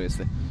ভিডিও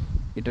রয়েছে,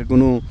 এটার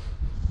কোনো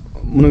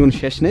মনে কোনো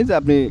শেষ নেই। যে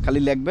আপনি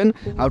খালি লিখবেন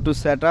how to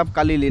set up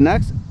Kali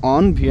Linux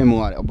on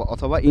VMware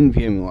অথবা ইন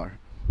ভিএমওয়ার।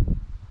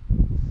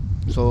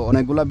 সো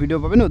অনেকগুলো ভিডিও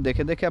পাবেন, ও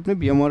দেখে দেখে আপনি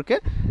ভিএমওয়ারকে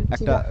জি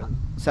একটা ভাই।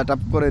 সেট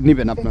আপ করে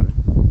নেবেন আপনার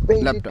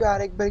একটু ল্যাপটপ।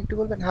 আরেকবার একটু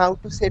বলবেন, how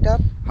to set up?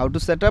 How to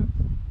set up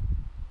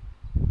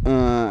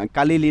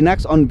Kali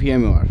Linux on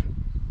VMware.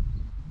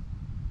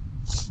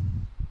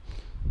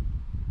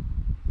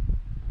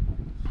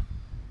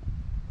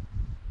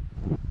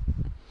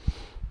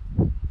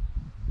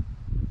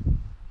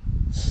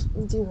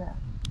 জি ভাই।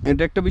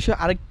 এটা একটা বিষয়।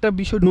 আরেকটা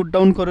বিষয় নোট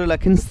ডাউন করে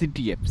রাখেন,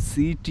 CTF.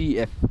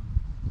 CTF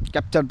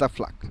capture the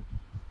flag.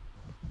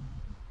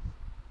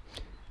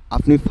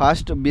 আপনি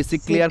ফার্স্ট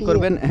বেসিক ক্লিয়ার সিটিএফ।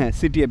 করবেন, হ্যাঁ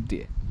সিটিএফ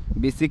দিয়ে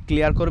বেসিক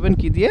ক্লিয়ার করবেন।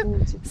 কি দিয়ে?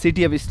 জি।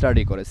 সিটিএফ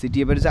স্টাডি করে।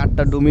 সিটিএফের যে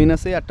 8টা ডোমেইন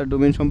আছে, 8টা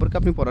ডোমেইন সম্পর্কে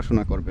আপনি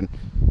পড়াশোনা করবেন।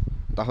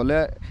 তাহলে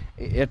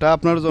এটা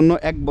আপনার জন্য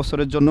 1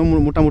 বছরের জন্য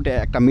মোটামুটি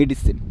একটা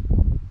মেডিসিন।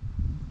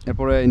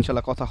 এরপরে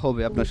ইনশাল্লাহ কথা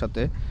হবে আপনার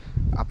সাথে।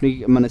 আপনি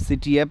মানে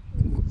সিটিএফ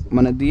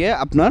মানে দিয়ে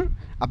আপনার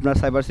আপনার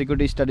সাইবার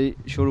সিকিউরিটি স্টাডি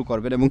শুরু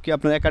করবেন, এবং কি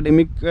আপনার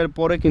একাডেমিকের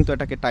পরে কিন্তু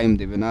এটাকে টাইম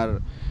দেবেন। আর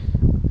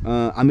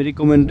আমি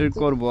রিকমেন্ড জি।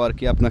 করবো আর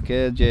কি আপনাকে,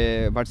 যে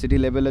ভার্সিটি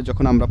লেভেলে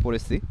যখন আমরা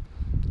পড়েছি,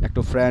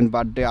 একটু ফ্রেন্ড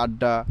বার্থডে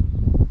আড্ডা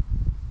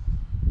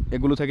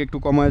এগুলো থেকে একটু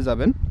কমায়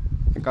যাবেন।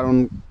 কারণ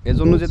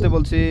এজন্য জি। যেতে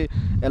বলছি,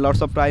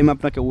 লটস অফ টাইম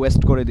আপনাকে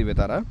ওয়েস্ট করে দিবে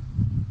তারা।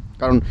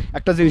 কারণ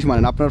একটা জিনিস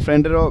মানেন, আপনার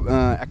ফ্রেন্ডেরও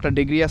একটা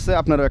ডিগ্রি আছে,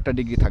 আপনারও একটা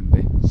ডিগ্রি থাকবে।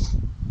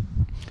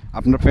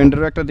 আপনার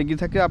ফ্রেন্ডেরও একটা ডিগ্রি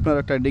থাকে, আপনারও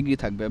একটা ডিগ্রি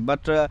থাকবে।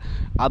 বাট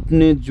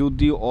আপনি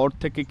যদি ওর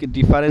থেকে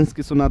ডিফারেন্স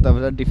কিছু না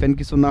ডিফেন্ড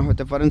কিছু না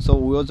হতে পারেন, সো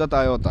উইও যা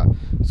তাইও তা।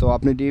 সো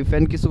আপনি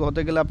ডিফেন্ড কিছু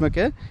হতে গেলে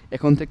আপনাকে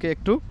এখন থেকে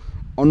একটু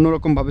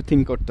অন্যরকমভাবে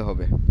থিঙ্ক করতে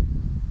হবে।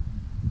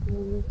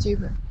 জি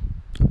ভাই।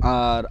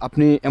 আর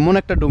আপনি এমন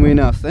একটা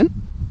ডোমেইনে আছেন,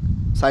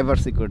 সাইবার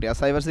সিকিউরিটি। আর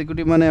সাইবার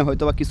সিকিউরিটি মানে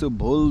হয়তোবা কিছু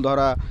ভুল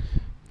ধরা,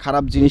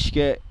 খারাপ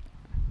জিনিসকে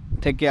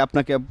থেকে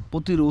আপনাকে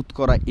প্রতিরোধ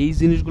করা, এই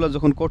জিনিসগুলো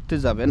যখন করতে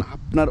যাবেন,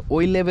 আপনার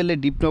ওই লেভেলে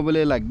ডিপ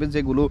লেভেলে লাগবে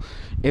যেগুলো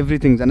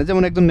এভরিথিং জানে।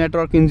 যেমন একজন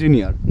নেটওয়ার্ক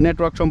ইঞ্জিনিয়ার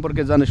নেটওয়ার্ক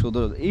সম্পর্কে জানে শুধু,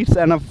 it's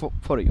enough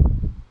for you.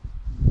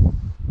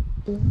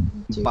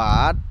 G.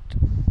 But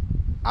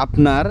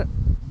আপনার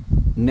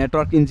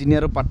নেটওয়ার্ক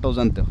ইঞ্জিনিয়ারও পার্টটাও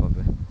জানতে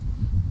হবে।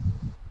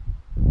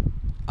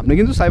 আপনি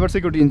কিন্তু সাইবার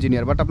সিকিউরিটি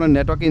ইঞ্জিনিয়ার, বাট আপনার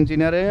নেটওয়ার্ক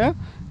ইঞ্জিনিয়ারে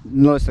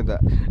নলেজ থাকবে।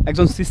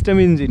 একজন সিস্টেম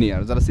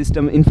ইঞ্জিনিয়ার যারা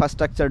সিস্টেম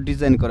ইনফ্রাস্ট্রাকচার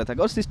ডিজাইন করে থাকে,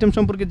 ওর সিস্টেম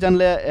সম্পর্কে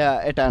জানলে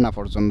এটা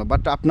এনাফর জন্য।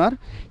 বাট আপনার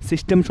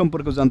সিস্টেম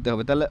সম্পর্কে জানতে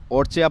হবে। তাহলে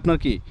ওর চেয়ে আপনার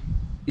কি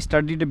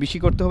স্টাডিটা বেশি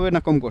করতে হবে না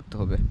কম করতে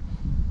হবে?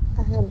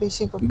 হ্যাঁ,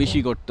 বেশি করতে বেশি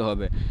হবে। করতে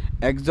হবে।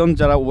 একজন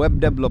যারা ওয়েব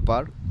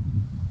ডেভেলপার,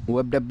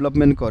 ওয়েব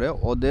ডেভেলপমেন্ট করে,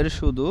 ওদের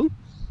শুধু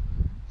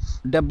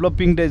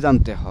ডেভেলপিংটাই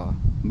জানতে হয়।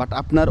 বাট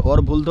আপনার ওর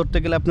ভুল ধরতে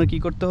গেলে আপনার কি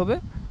করতে হবে?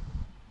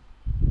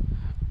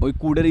 ওই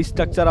কোডের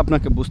স্ট্রাকচার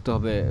আপনাকে বুঝতে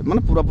হবে।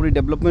 মানে পুরোপুরি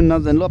ডেভেলপমেন্ট না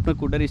জানলেও আপনার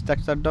কোডের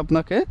স্ট্রাকচারটা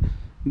আপনাকে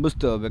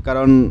বুঝতে হবে।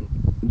 কারণ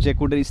যে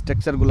কোডের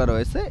স্ট্রাকচারগুলো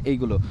রয়েছে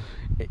এইগুলো,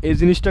 এই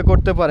জিনিসটা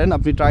করতে পারেন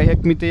আপনি ট্রাই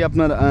হ্যাকমিতেই।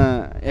 আপনার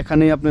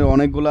এখানেই আপনি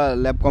অনেকগুলা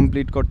ল্যাব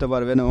কমপ্লিট করতে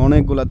পারবেন।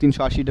 অনেকগুলা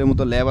 380টার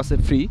মতো ল্যাব আছে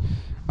ফ্রি।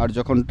 আর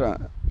যখন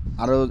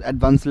আরও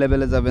অ্যাডভান্স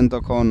লেভেলে যাবেন,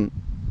 তখন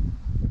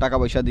টাকা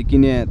পয়সা দিয়ে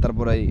কিনে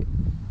তারপরে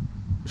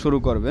শুরু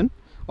করবেন।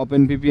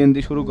 ওপেন ভিপিএন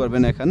দিয়ে শুরু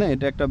করবেন এখানে।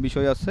 এটা একটা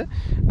বিষয় আছে।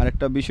 আর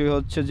একটা বিষয়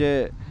হচ্ছে যে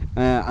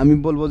আমি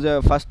বলবো যে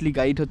ফার্স্টলি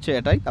গাইড হচ্ছে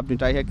এটাই, আপনি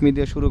ট্রাই হ্যাক মি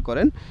দিয়ে শুরু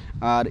করেন।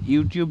 আর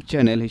ইউটিউব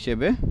চ্যানেল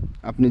হিসেবে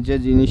আপনি যে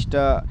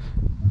জিনিসটা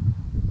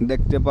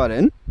দেখতে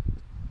পারেন,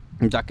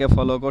 যাকে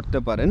ফলো করতে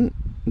পারেন,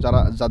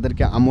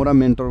 যাদেরকে আমরা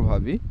মেন্টর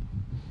ভাবি,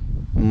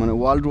 মানে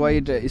ওয়ার্ল্ড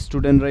ওয়াইড জি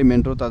স্টুডেন্টরাই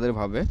মেন্টর তাদের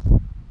ভাবে।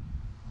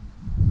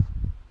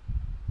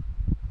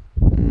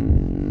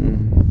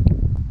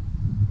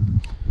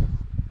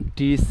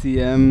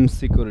 টিসিএম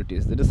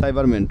সিকিউরিটিজ, এটা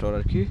সাইবার মেন্টর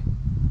আর কি।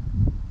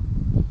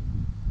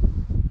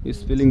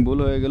 স্পেলিং ভুল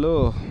হয়ে গেল।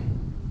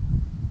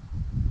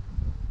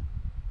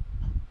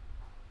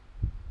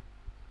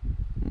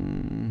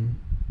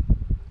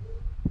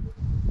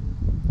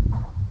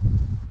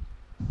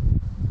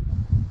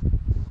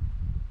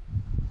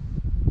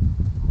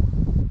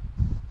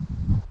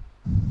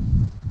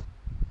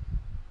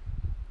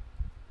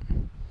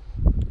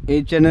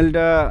 এই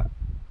চ্যানেলটা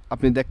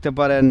আপনি দেখতে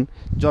পারেন,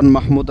 জন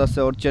মাহমুদ আছে,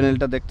 ওর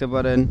চ্যানেলটা দেখতে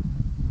পারেন।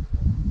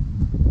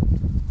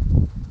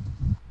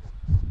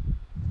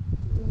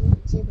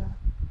 জি ভাই।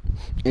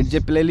 এর যে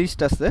প্লেলিস্ট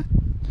আছে,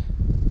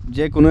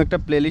 যে কোনো একটা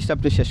প্লেলিস্ট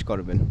আপনি শেষ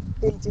করবেন।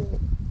 এই যে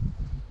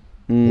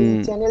এই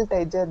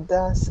চ্যানেলটাই যে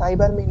দ্য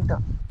সাইবার মেন্টর।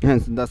 হ্যাঁ,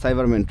 দ্য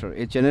সাইবার মেন্টর,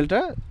 এই চ্যানেলটা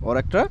ওর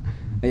একটা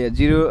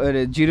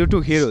zero two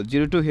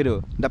hero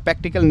the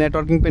practical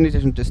networking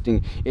penetration testing,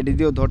 এটি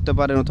দিয়েও ধরতে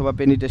পারেন, অথবা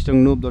পেনিট্রেশন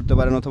নুব ধরতে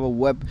পারেন, অথবা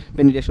ওয়েব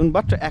পেনিট্রেশন,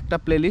 বাট একটা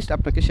প্লেলিস্ট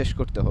আপনাকে শেষ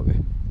করতে হবে।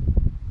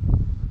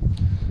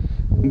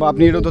 বা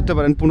আপনি এটাও জি ধরতে ভাই।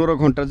 পারেন 15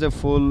 ঘন্টার যে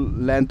full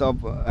length of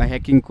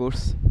hacking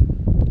course,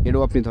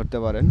 এটাও আপনি ধরতে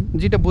পারেন।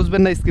 যেটা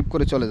বুঝবেন না স্কিপ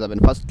করে চলে যাবেন,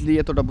 ফার্স্টলি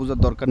এতটা বোঝার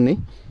দরকার নেই।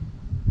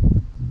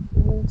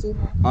 জি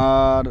ভাই।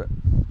 আর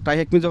টাই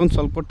হ্যাকমি যখন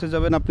সলভ করতে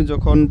যাবেন, আপনি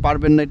যখন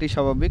পারবেন না, এটাই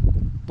স্বাভাবিক।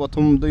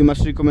 প্রথম 2 মাস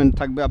রিকমেন্ড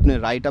থাকবে আপনি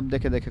রাইট আপ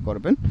দেখে দেখে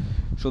করবেন,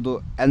 শুধু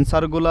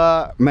অ্যান্সারগুলা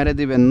মেরে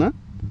দিবেন না।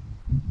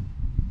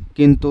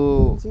 কিন্তু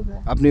জি ভাই।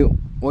 আপনি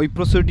ওই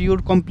প্রসিডিউর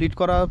কমপ্লিট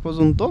করা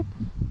পর্যন্ত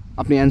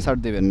আপনি অ্যান্সার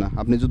দেবেন না।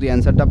 আপনি যদি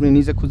অ্যান্সারটা আপনি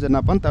নিজে খুঁজে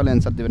না পান, তাহলে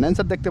অ্যান্সার দেবেন।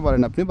 অ্যান্সার দেখতে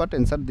পারেন আপনি, বাট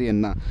অ্যান্সার দিয়েন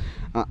না।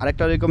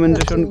 আরেকটা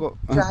রিকমেন্ডেশন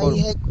আসলে ট্রাই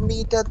হ্যাক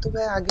মিটা তো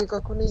ভাই আগে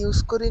কখনো ইউজ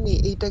করিনি।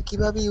 এইটা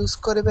কিভাবে ইউজ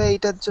করে ভাই,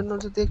 এটার জন্য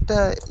যদি একটা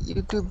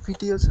ইউটিউব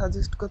ভিডিও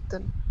সাজেস্ট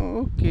করতেন।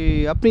 ওকে,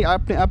 আপনি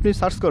আপনি আপনি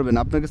সার্চ করবেন,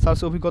 আপনাকে সার্চ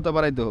অভিজ্ঞতা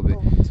বাড়াইতে হবে।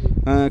 ও জি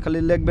খালি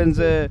লিখবেন জি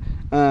যে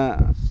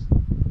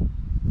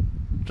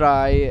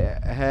ট্রাই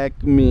হ্যাক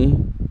মি,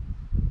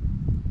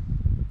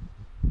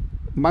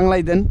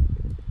 বাংলায় দেন।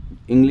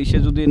 ইংলিশে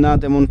যদি না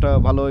তেমনটা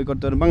ভালো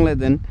করতে পারেন, বাংলায়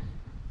দেন।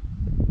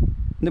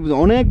 দেখবেন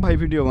অনেক ভাই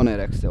ভিডিও বানায়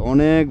রাখছে,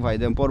 অনেক ভাই।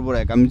 দেন পর্ব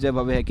এক, আমি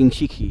যেভাবে হ্যাকিং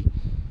শিখি,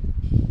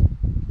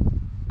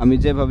 আমি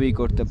যেভাবেই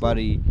করতে জি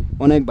পারি,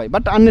 অনেক ভাই।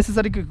 বাট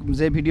আননেসেসারি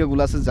যে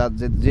ভিডিওগুলো আছে,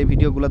 যে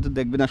ভিডিওগুলোতে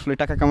দেখবেন আসলে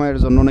টাকা কামাইয়ের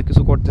জন্য অনেক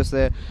কিছু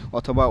করতেছে,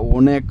 অথবা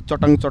অনেক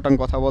চটাং চটাং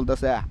কথা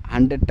বলতেছে,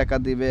 100 টাকা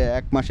দিবে,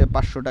 1 মাসে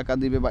 500 টাকা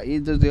দিবে, বা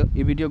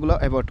এই ভিডিওগুলো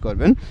অ্যাভয়েড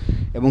করবেন।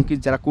 এবং কি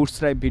যারা কোর্স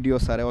রাইপ ভিডিও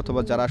সারে,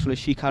 অথবা যারা আসলে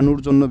শিখানোর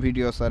জন্য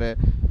ভিডিও সারে,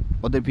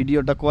 ওদের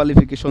ভিডিওটা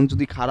কোয়ালিফিকেশন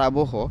যদি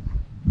খারাপও হয়,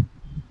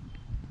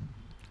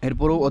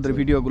 এরপরেও ওদের জি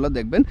ভিডিওগুলো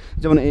দেখবেন।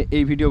 যেমন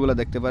এই ভিডিওগুলো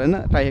দেখতে পারেন না,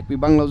 ট্রাই হ্যাক মি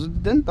বাংলা যদি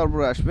দেন,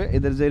 তারপরে আসবে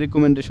এদের যে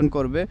রিকমেন্ডেশন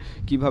করবে,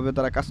 কিভাবে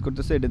তারা কাজ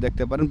করতেছে, এটা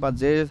দেখতে পারেন। বা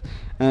যে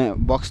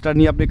বক্সটা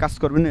নিয়ে আপনি কাজ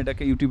করবেন,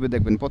 এটাকে ইউটিউবে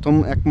দেখবেন। প্রথম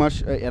 1 মাস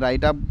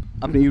রাইট আপ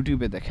আপনি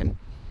ইউটিউবে দেখেন,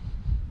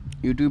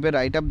 ইউটিউবে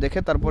রাইট আপ দেখে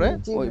তারপরে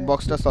জি ওই ভাই।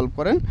 বক্সটা সলভ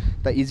করেন,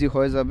 তা ইজি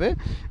হয়ে যাবে।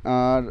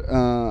 আর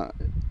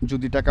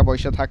যদি টাকা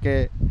পয়সা থাকে,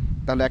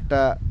 তাহলে একটা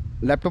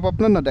ল্যাপটপ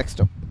আপনার না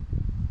ডেস্কটপ?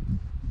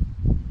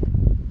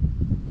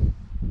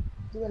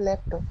 জি ভাই,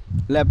 ল্যাপটপ।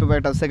 ল্যাপটপে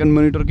একটা সেকেন্ড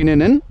মনিটর কিনে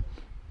নেন।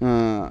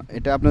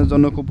 এটা আপনার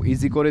জন্য খুব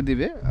ইজি করে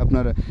দিবে।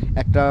 আপনার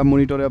একটা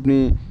মনিটরে আপনি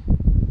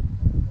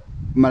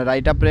মানে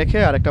রাইট আপ রেখে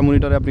আর একটা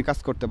মনিটরে আপনি কাজ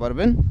করতে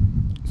পারবেন।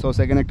 সো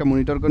সেকেন্ড একটা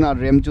মনিটর করেন। আর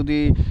র্যাম যদি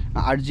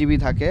 8 জিবি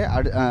থাকে,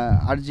 আর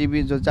 8 জিবি,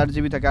 4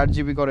 জিবি থাকে 8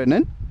 জিবি করে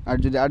নেন। আর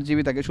যদি 8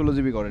 জিবি থাকে 16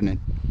 জিবি করে নেন,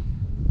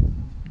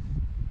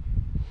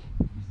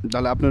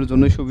 তাহলে আপনার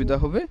জন্যই জি সুবিধা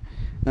হবে।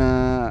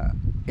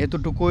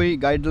 এতটুকুই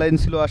গাইডলাইন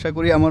ছিল, আশা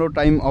করি। আমারও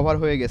টাইম ওভার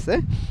হয়ে গেছে।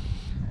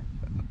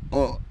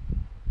 ও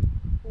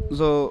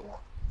সো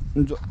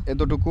জি ভাই।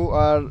 এতটুকু।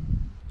 আর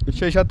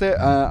সেই সাথে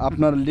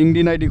আপনার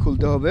লিঙ্কডইন আইডি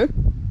খুলতে হবে।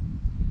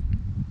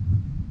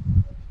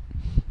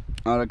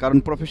 আর কারণ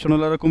জি ভাই।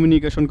 প্রফেশনালরা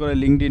কমিউনিকেশন করে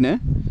লিঙ্কডইনে।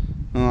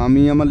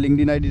 আমি আমার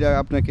লিঙ্কডইন আইডিটা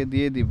আপনাকে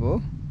দিয়ে দিব।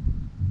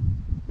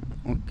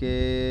 ওকে,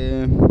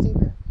 জি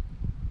ভাই।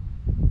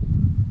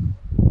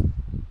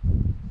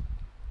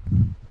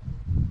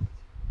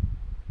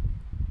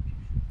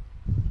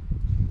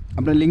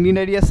 আপনার লিঙ্কডইন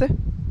আইডি আছে?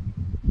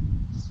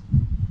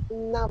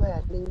 না ভাইয়া,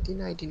 লিঙ্কডইন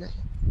আইডি নাই।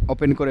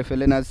 ওপেন করে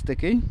ফেলেন আজ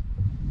থেকেই।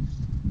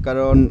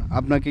 কারণ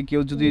আপনাকে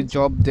কেউ যদি জি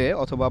জব দেয়,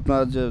 অথবা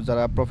আপনার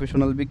যারা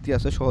প্রফেশনাল ব্যক্তি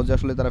আছে, সহজে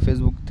আসলে তারা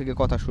ফেসবুক থেকে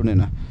কথা শুনে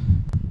না,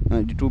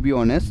 টু বি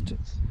অনেস্ট।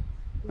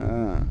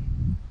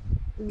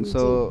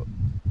 সো জি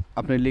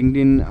আপনি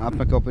লিঙ্কডইন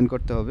আপনাকে ওপেন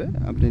করতে হবে।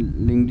 আপনি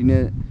লিঙ্কডইনে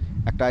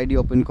একটা আইডি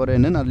ওপেন করে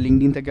নেন, আর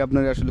লিঙ্কডইন থেকে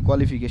আপনার আসলে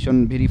কোয়ালিফিকেশন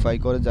ভেরিফাই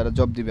করে যারা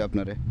জব দিবে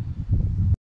আপনারে।